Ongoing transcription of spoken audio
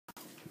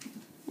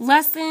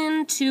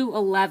Lesson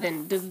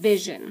 211,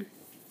 division.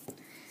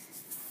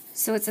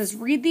 So it says,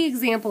 read the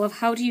example of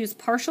how to use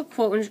partial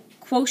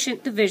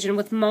quotient division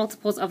with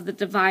multiples of the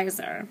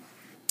divisor.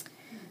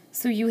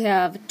 So you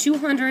have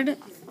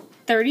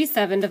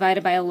 237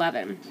 divided by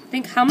 11.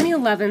 Think how many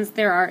 11s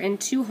there are in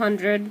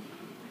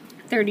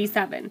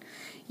 237.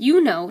 You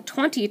know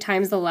 20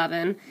 times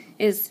 11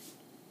 is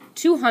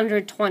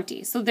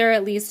 220. So there are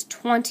at least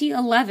 20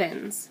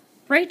 11s.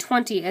 Write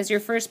 20 as your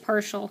first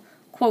partial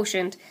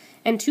quotient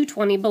and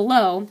 220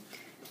 below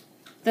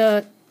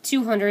the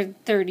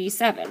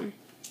 237.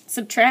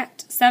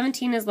 Subtract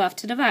 17 is left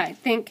to divide.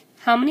 Think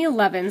how many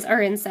 11s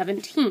are in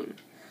 17?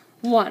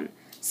 1.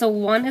 So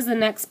 1 is the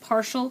next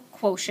partial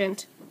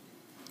quotient.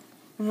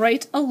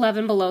 Write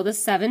 11 below the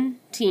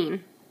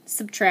 17.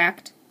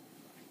 Subtract.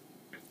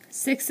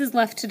 6 is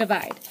left to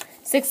divide.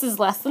 6 is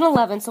less than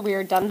 11, so we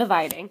are done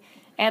dividing.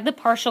 Add the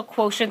partial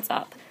quotients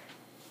up.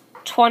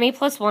 20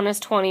 plus 1 is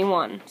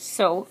 21.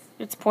 So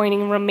it's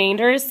pointing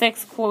remainder is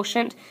 6,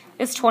 quotient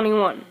is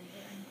 21.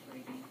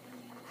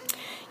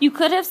 You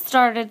could have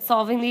started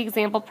solving the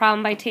example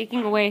problem by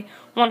taking away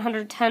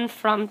 110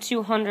 from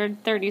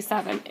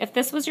 237. If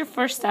this was your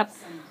first step,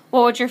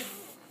 what would your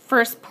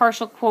first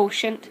partial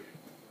quotient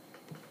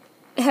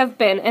have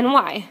been and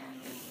why?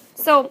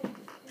 So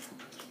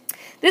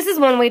this is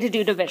one way to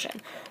do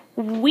division.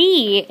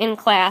 We in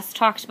class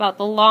talked about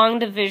the long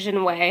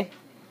division way,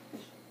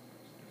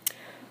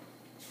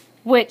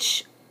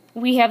 which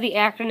we have the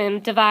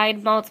acronym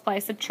divide, multiply,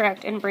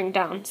 subtract, and bring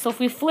down. So if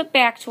we flip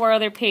back to our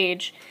other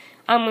page,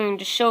 I'm going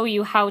to show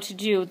you how to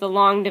do the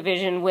long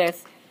division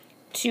with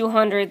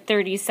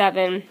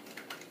 237.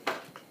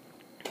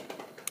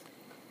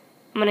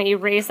 I'm going to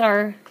erase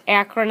our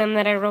acronym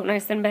that I wrote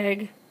nice and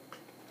big.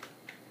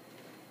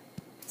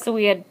 So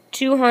we had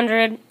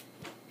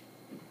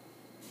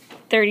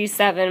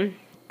 237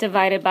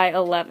 divided by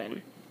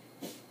 11.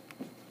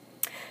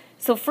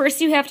 So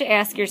first you have to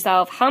ask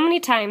yourself, how many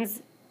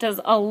times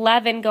does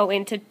 11 go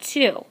into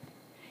 2?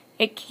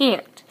 It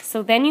can't.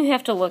 So then you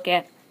have to look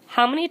at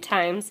how many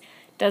times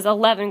does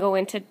 11 go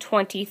into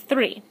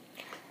 23.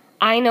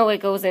 I know it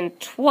goes in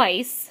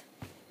twice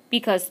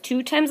because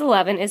 2 times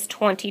 11 is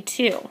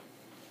 22.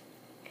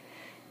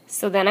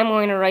 So then I'm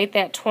going to write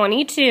that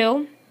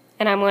 22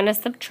 and I'm going to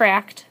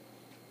subtract,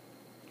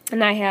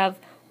 and I have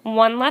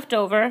 1 left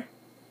over,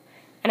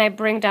 and I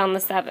bring down the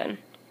 7.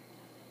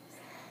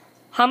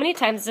 How many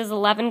times does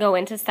 11 go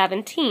into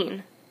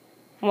 17?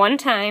 1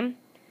 time.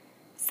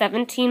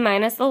 17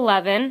 minus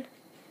 11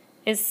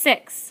 is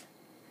 6.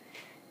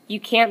 You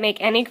can't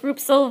make any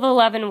groups of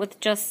 11 with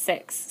just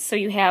 6, so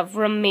you have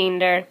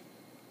remainder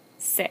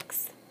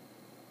 6.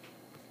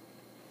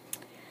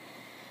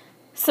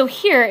 So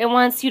here it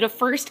wants you to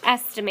first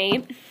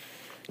estimate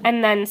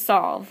and then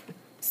solve.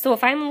 So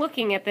if I'm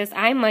looking at this,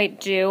 I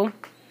might do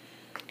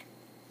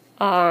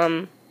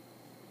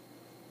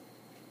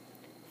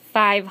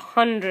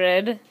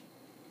 500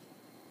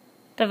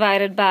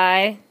 divided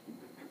by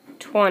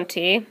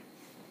 20.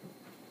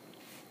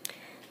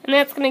 And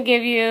that's going to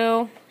give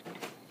you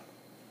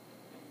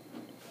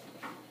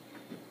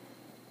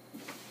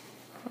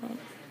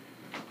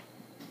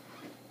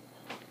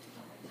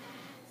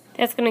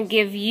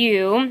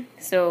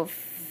so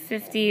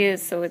 50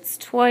 is, so it's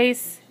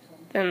twice,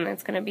 then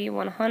that's going to be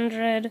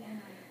 100,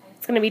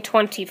 it's going to be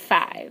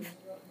 25.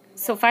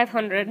 So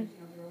 500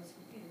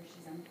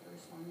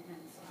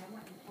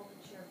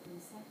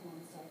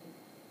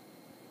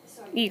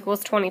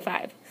 equals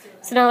 25.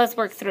 So now let's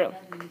work through.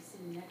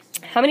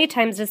 How many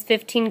times does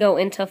 15 go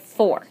into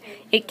 4?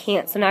 It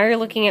can't. So now you're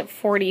looking at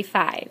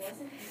 45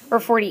 or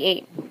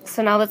 48.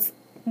 So now let's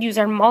use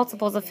our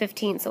multiples of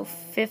 15. So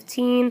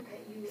 15,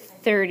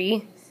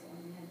 30,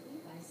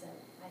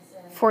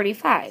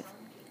 45.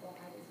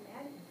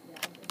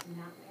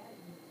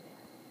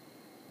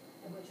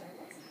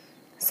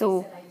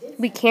 So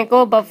we can't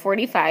go above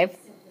 45.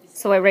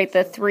 So I write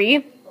the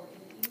 3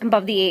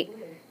 above the 8.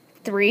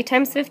 3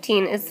 times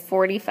 15 is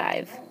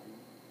 45.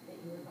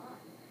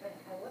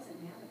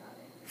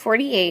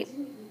 48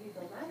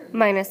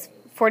 minus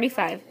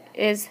 45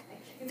 is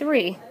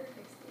 3.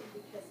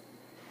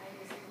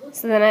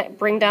 So then I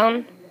bring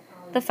down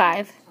the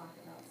 5.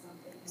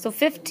 So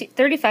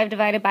 35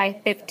 divided by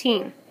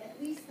 15.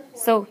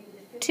 So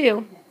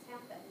 2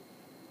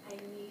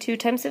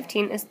 times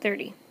 15 is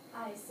 30.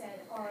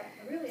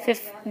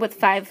 With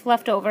 5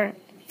 left over,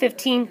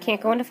 15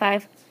 can't go into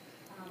 5.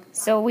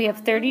 So we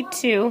have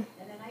 32,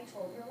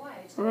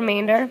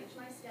 remainder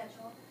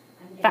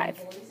 5.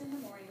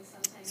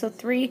 So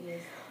 3.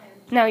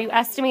 Now you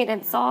estimate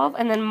and solve,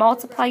 and then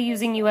multiply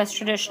using U.S.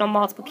 traditional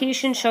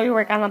multiplication. Show your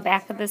work on the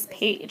back of this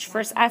page.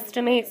 First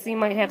estimate, so you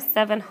might have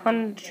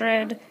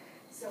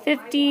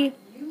 750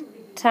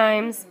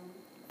 times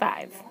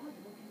 5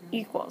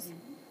 equals.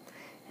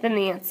 Then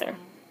the answer.